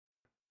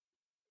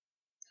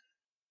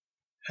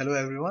Hello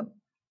everyone.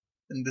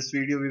 In this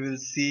video we will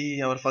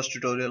see our first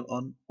tutorial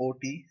on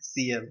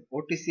OTCL.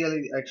 OTCL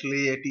is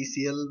actually a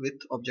TCL with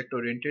object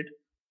oriented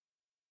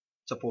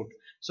support.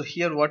 So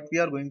here what we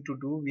are going to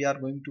do, we are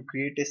going to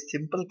create a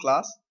simple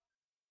class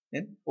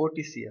in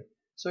OTCL.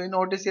 So in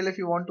OTCL if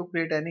you want to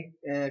create any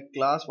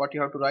class, what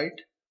you have to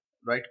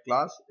write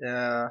class.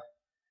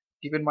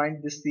 Keep in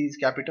mind this C is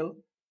capital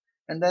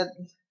and then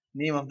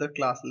name of the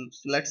class.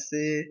 So let's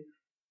say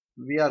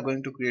we are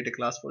going to create a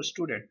class for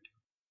student.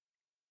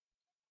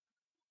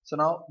 So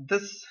now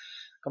this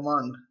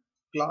command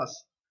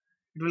class,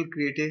 it will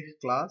create a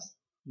class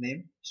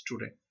named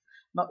student.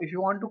 Now if you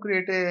want to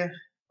create a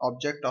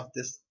object of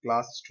this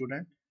class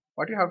student,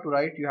 what you have to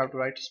write, you have to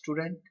write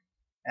student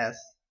as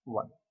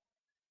one.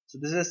 So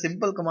this is a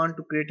simple command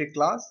to create a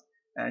class,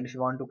 and if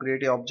you want to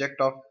create a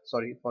object of,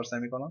 sorry for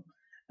semicolon,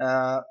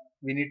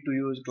 we need to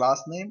use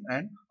class name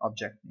and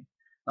object name.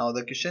 Now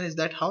the question is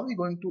that how are we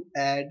going to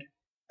add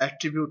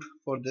attribute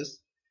for this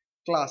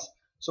class?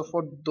 So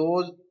for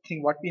those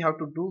things what we have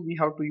to do, we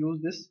have to use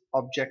this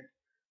object.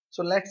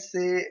 So let's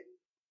say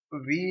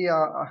we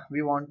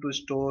want to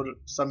store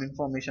some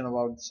information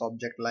about this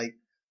object, like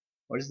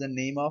what is the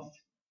name of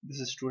this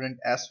is student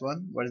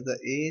S1, what is the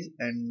age,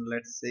 and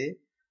let's say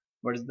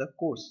what is the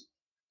course.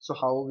 So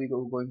how are we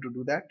going to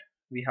do that?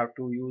 We have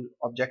to use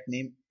object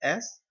name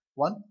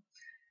S1,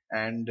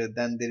 and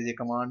then there is a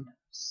command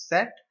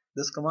set.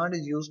 This command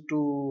is used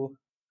to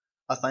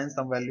assign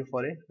some value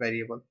for a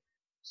variable.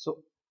 So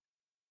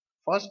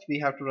first we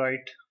have to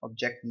write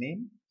object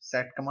name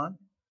set command.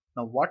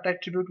 Now what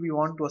attribute we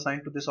want to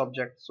assign to this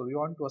object? So we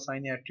want to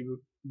assign an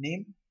attribute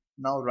name.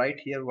 Now write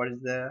here what is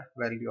the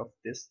value of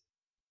this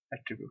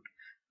attribute.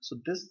 So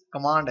this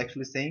command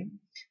actually saying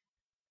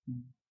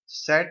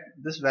set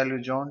this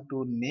value John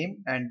to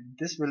name, and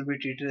this will be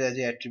treated as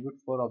a attribute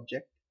for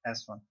object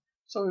S1.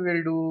 So we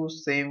will do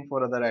same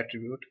for other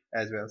attribute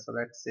as well. So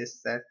let's say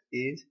set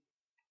age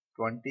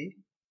 20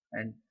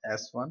 and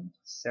S1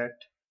 set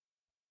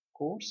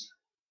course,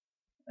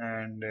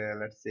 and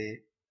let's say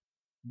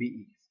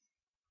BE.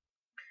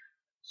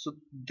 So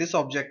this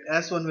object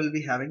S1 will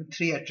be having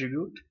three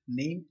attribute: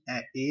 name,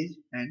 age,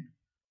 and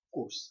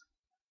course.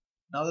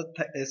 Now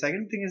the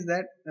second thing is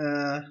that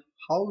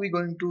how are we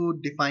going to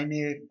define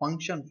a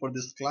function for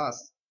this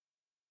class?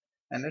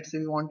 And let's say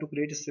we want to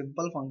create a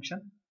simple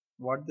function.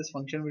 What this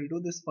function will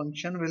do? This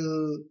function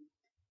will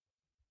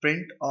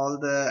print all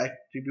the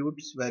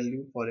attributes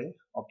value for a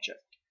object.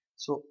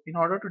 So in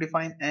order to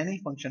define any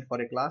function for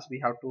a class,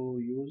 we have to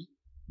use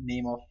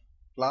name of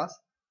class.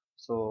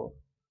 So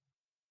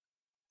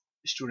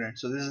student.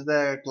 So this is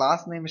the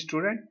class name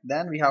student.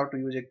 Then we have to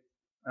use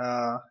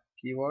a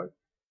keyword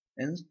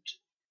inst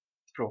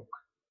proc.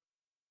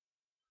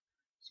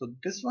 So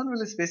this one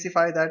will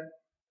specify that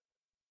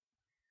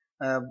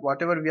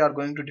whatever we are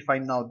going to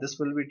define now, this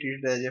will be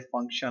treated as a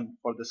function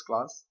for this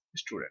class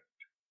student.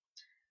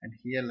 And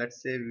here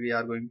let's say we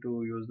are going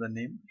to use the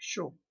name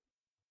show,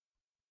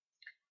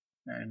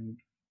 and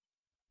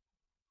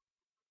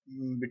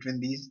between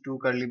these two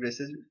curly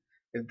braces,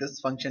 if this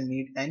function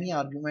need any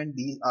argument,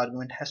 these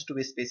argument has to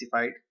be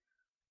specified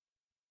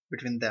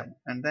between them,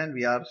 and then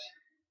we are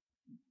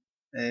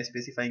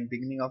specifying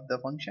beginning of the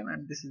function,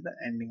 and this is the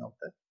ending of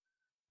the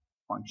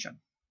function.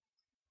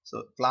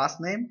 So class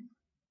name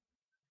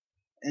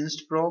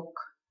inst proc,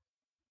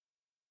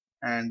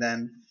 and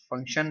then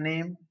function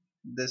name,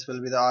 this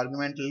will be the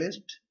argument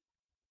list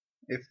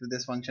if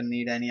this function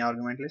need any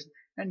argument list,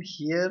 and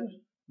here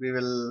we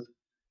will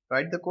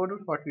write the code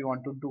of what we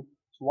want to do.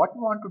 So what we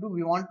want to do,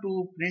 we want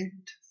to print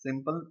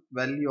simple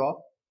value of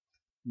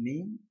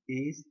name,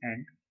 age,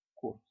 and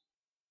course.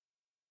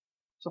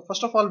 So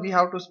first of all we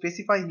have to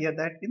specify here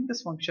that in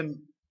this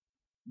function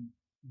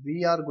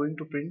we are going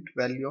to print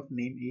value of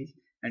name, age,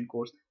 and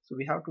course. So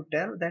we have to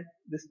tell that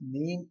this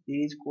name,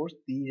 age, course,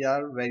 these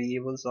are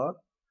variables or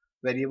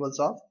variables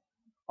of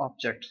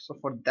object. So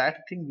for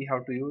that thing we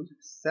have to use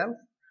self.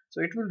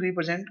 So it will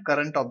represent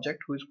current object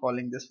who is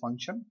calling this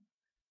function,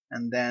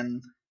 and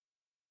then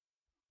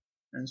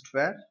inst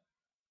var,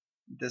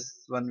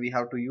 this one we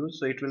have to use.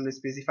 So it will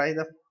specify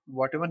the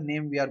whatever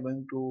name we are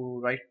going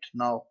to write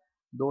now,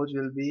 those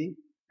will be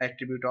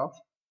attribute of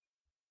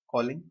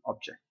calling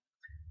object.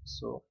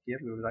 So here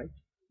we will write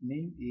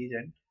name, age,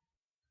 and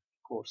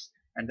course,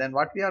 and then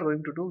what we are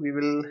going to do, we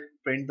will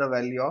print the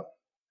value of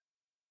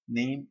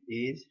name,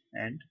 age,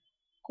 and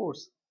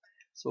course.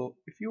 So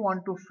if you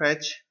want to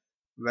fetch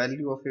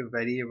value of a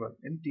variable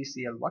in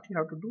TCL, what you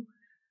have to do,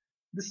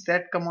 this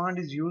set command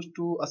is used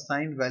to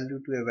assign value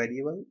to a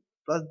variable,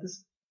 plus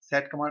this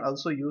set command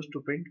also used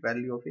to print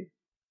value of a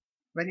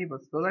variable.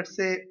 So let's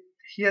say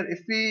here if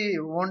we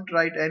won't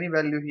write any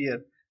value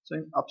here, so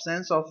in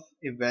absence of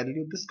a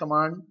value, this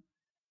command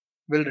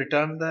will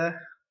return the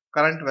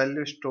current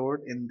value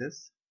stored in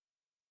this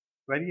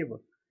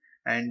variable,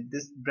 and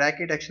this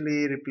bracket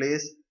actually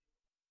replace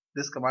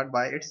this command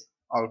by its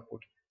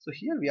output. So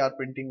here we are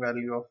printing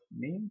value of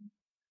name,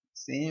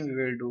 same we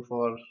will do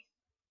for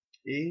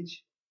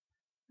age,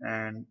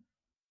 and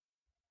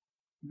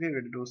we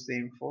will do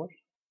same for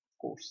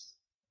course.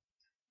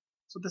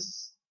 So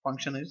this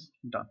function is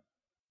done.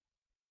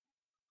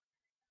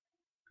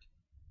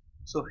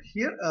 So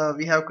here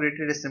we have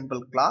created a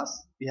simple class.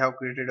 We have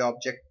created an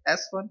object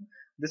s1.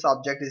 This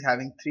object is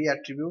having three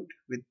attributes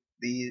with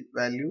the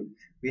value.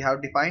 We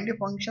have defined a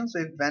function, so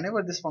if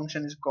whenever this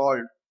function is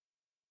called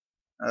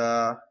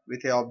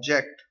with a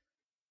object,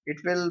 it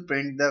will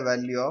print the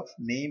value of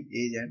name,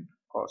 age and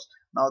cost.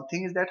 Now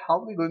thing is that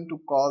how we going to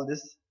call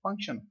this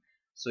function?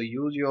 So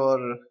use your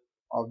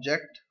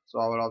object.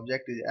 So our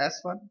object is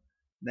s1,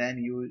 then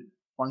use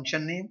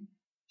function name.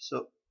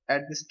 So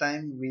at this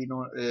time we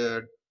know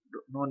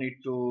no need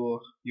to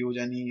use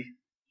any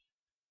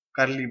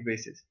curly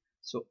braces.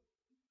 So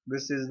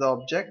this is the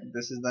object,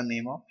 this is the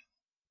name of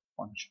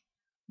function.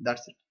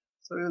 That's it.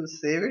 So we will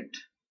save it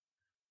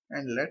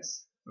and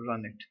let's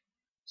run it.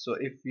 So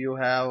if you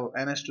have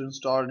ns2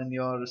 installed in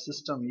your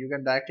system, you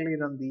can directly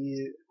run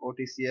the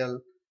OTCL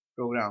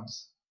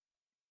programs.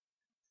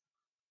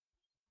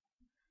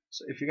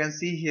 So if you can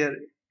see here,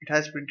 it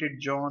has printed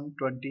John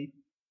 20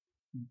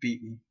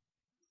 BE.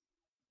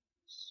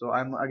 So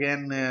I'm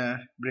again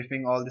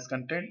briefing all this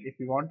content. If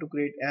you want to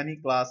create any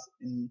class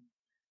in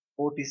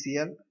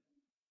OTCL,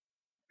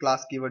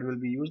 class keyword will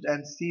be used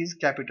and C is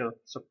capital.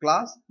 So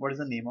class, what is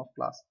the name of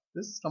class?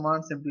 This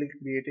command simply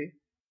create a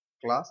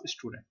class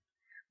student.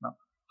 Now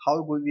how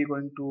are we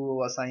going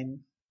to assign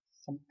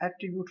some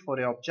attribute for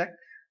a object?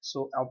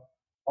 So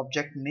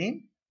object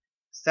name,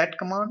 set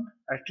command,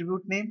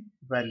 attribute name,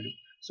 value.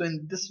 So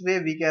in this way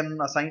we can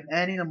assign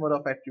any number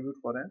of attribute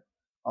for an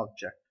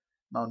object.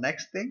 Now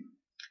next thing,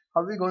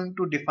 how are we going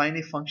to define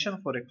a function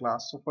for a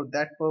class? So for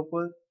that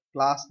purpose,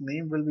 class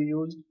name will be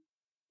used.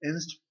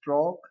 Inst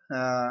proc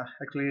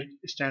actually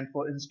stand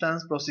for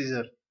instance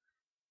procedure.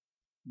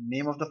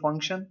 Name of the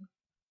function,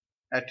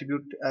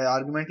 attribute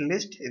argument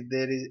list if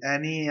there is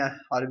any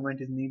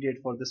argument is needed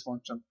for this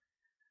function.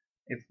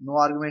 If no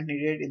argument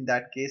needed, in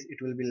that case it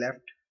will be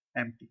left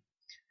empty.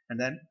 And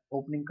then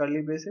opening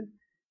curly braces.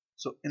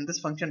 So in this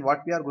function what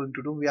we are going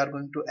to do, we are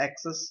going to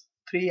access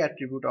three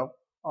attribute of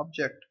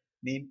object,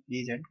 name,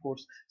 age and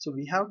course. So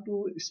we have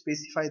to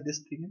specify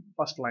this thing in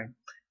first line.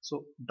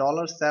 So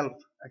 $self,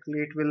 actually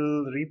it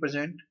will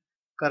represent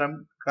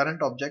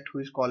current object who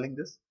is calling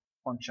this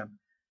function.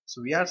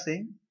 So we are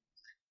saying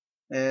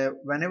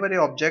whenever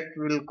a object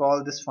will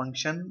call this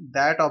function,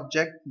 that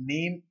object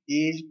name,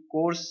 age,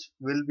 course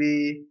will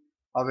be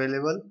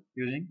available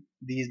using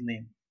these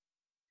names.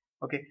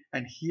 Okay,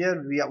 and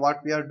here what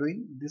we are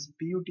doing, this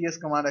puts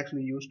command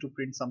actually used to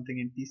print something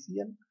in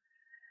TCL,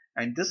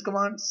 and this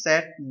command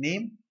set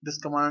name, this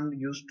command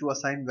used to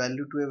assign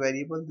value to a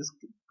variable, this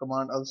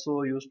command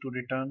also used to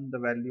return the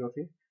value of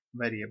a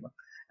variable,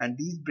 and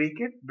these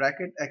bracket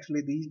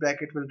actually these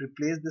bracket will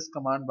replace this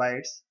command by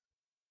its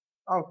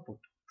output.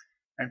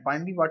 And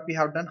finally what we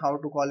have done, how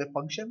to call a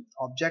function,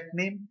 object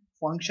name,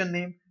 function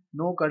name,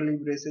 no curly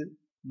braces,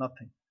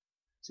 nothing.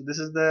 So this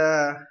is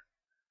the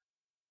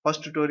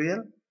first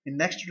tutorial. In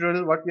next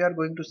tutorial what we are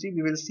going to see,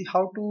 we will see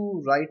how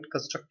to write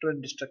constructor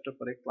and destructor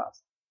for a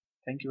class.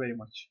 Thank you very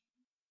much.